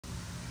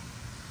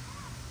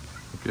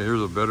Okay,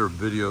 here's a better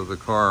video of the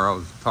car I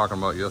was talking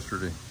about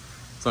yesterday.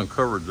 It's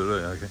uncovered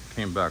today. I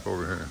came back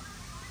over here.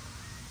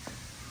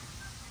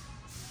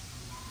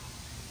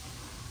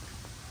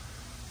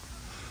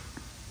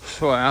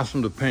 So I asked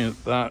them to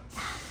paint that,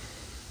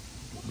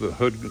 the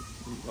hood,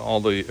 all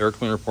the air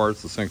cleaner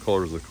parts the same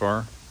color as the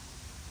car.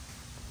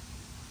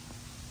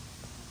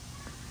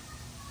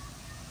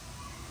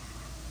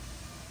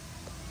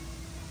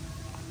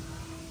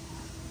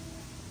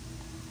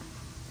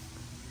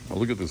 Oh,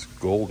 look at this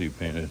gold he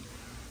painted.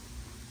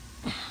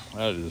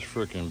 That is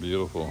freaking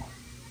beautiful.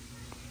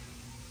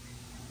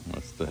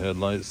 That's the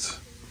headlights.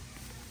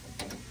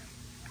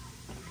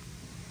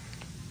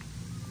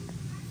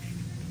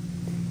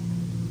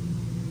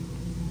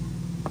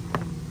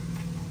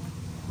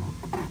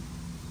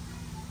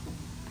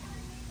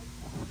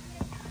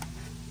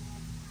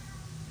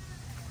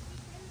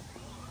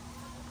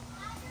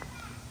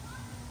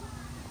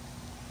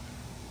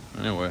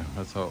 Anyway,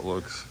 that's how it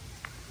looks.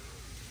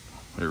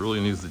 It really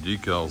needs the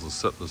decals to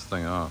set this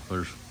thing off.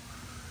 There's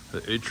the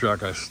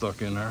 8-track I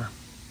stuck in there.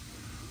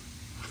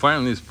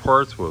 Finding these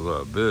parts was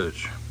a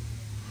bitch.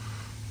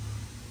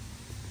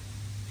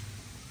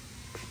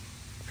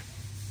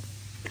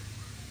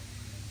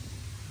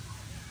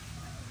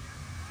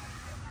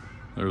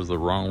 There's the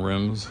wrong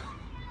rims.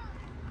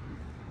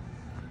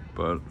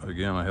 But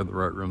again, I had the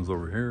right rims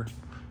over here.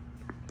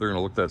 They're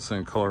gonna look that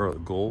same color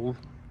of gold.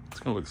 It's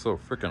gonna look so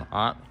freaking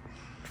hot.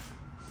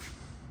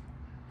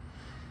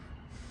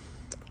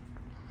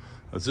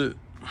 That's it.